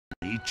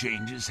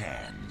changes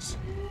hands.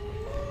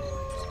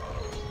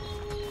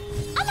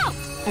 I'm out!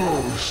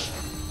 Oh,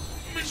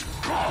 Miss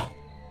Ka!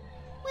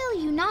 Will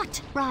you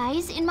not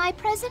rise in my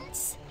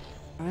presence?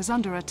 Is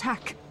under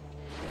attack.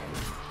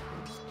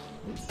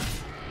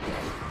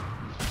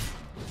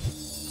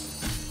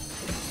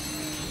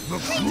 The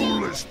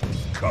cruelest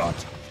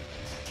cut!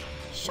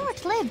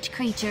 Short-lived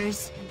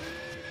creatures.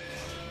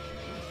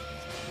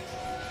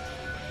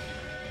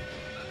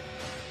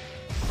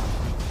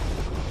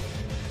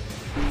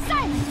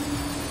 Silence!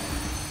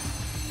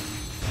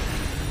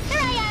 Here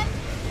I am!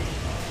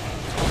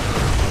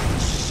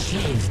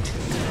 Shaved.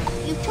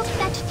 You took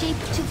that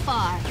jape too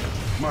far.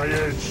 My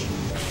edge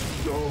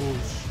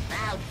goes.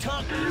 Now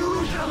talk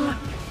illusion.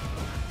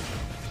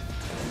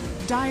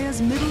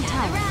 Dire's middle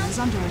tower is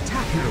under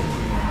attack.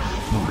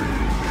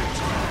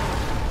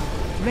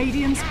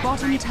 Radiant's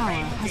bottom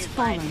tower has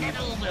fallen.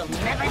 Metal will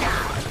never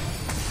die.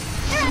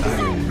 Here I'm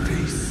set!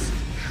 Face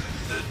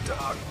the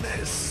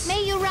darkness.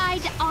 May you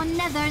ride on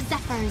nether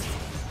zephyrs.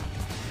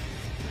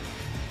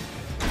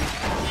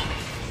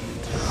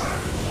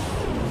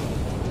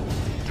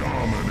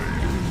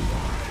 Dominating.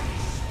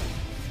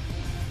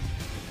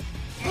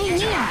 Stay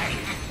near.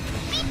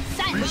 Be Be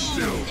silent.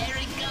 still. There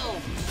it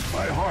goes.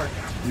 My heart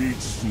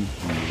beats no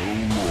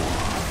more.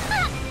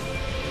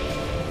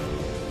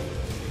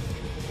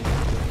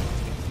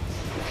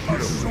 A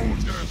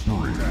soldier's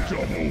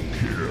double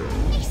kill.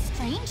 A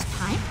strange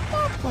time.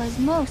 That was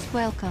most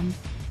welcome.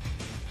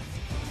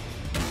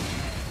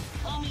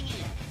 Homing in.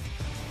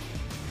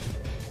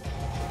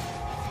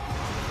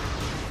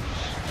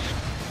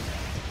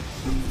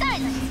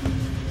 Silence!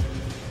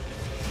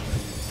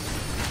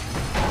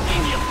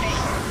 In your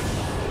face.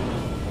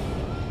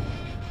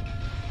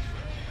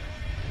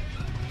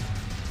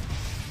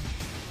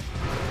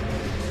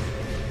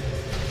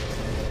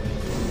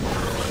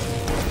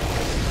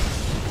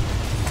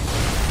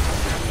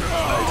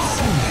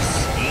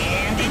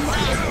 And it's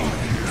over.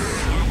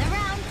 Gather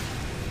round.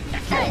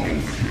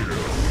 Silence!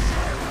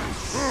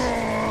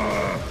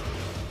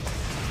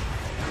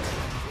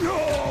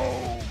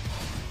 No!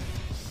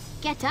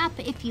 Get up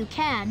if you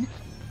can.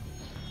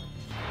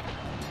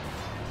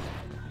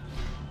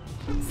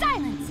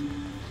 Silence!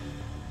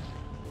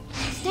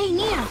 Stay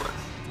near.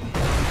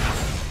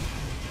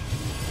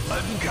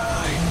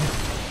 Unkind.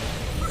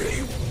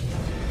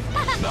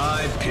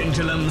 My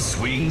pendulum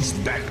swings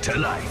back to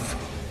life.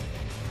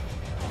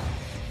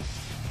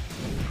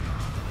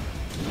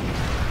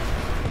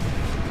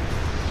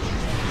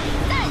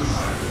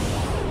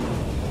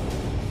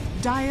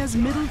 Dire's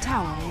middle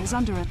tower is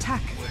under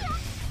attack.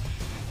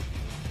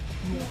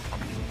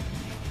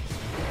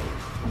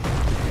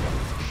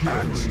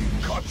 Can't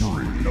cut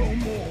through no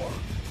more.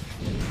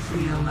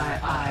 Feel my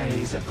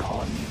eyes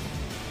upon you.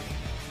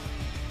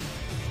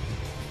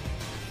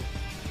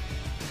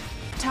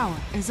 Tower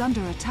is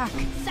under attack.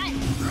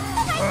 Silence!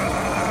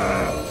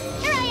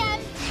 Here I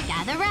am.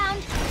 Gather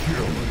round.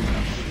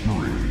 Killing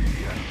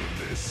spree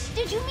after this.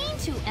 Did you mean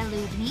to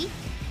elude me?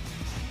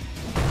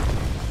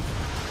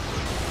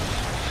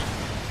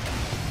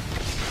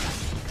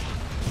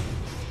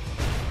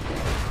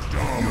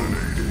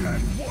 Dominating.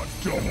 And what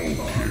double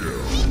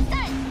kill?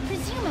 That,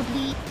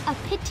 presumably, a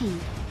pity.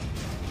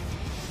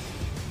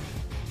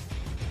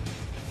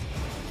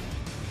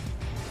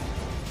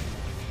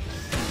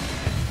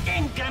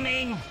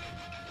 Incoming.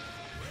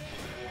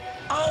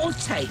 I'll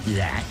take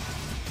that.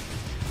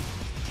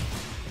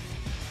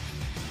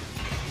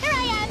 Here I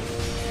am.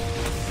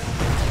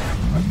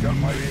 I've got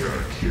my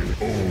ear kid.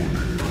 Oh,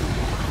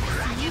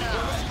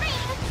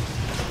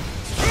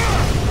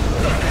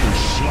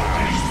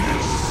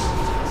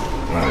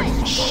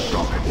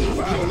 unstoppable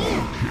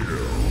double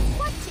kill.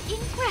 What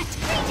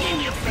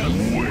ingratitude!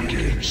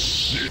 Wicked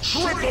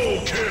triple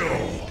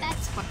kill.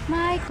 That's for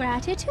my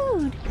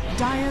gratitude.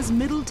 Dire's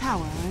middle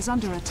tower is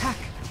under attack.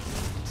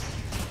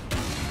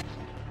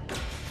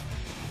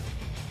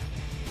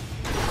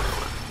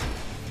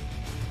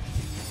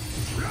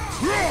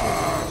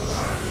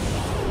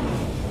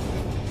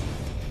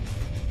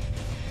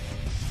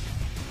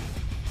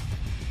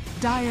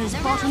 Dire's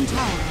bottom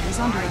tower is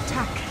under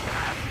attack.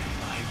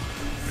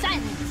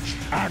 Silence.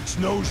 Axe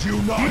knows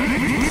you not.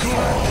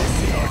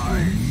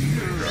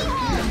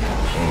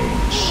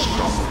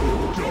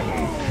 Unstoppable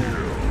double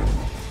kill.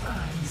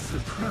 I'm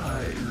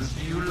surprised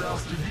you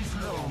lasted this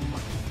long.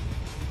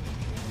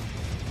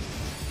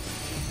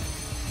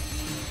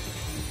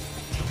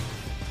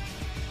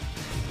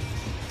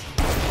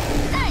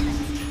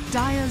 Silence.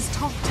 Dire's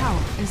top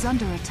tower is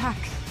under attack.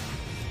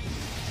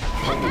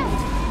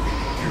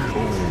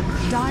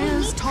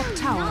 Dire's top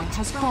tower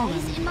has fallen.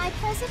 Rise in my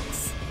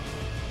presence.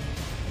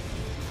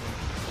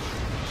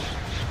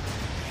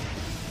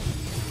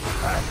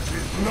 Axe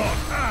is not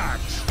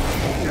axe.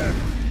 Can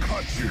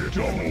cut you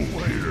double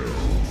kill.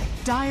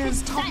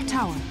 Dire's top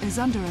tower is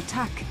under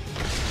attack.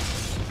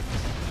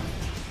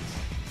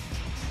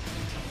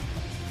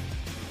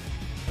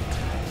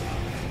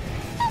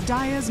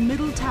 Dire's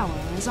middle tower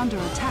is under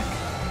attack.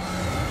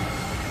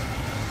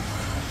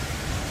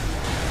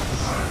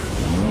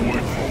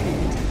 Get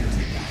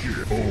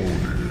on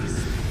it.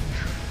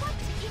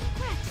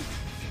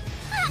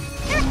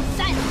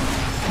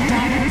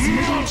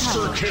 Radiant's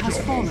middle tower has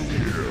fallen.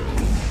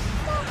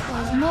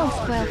 Was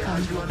most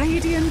welcome.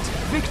 Radiant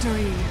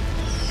victory.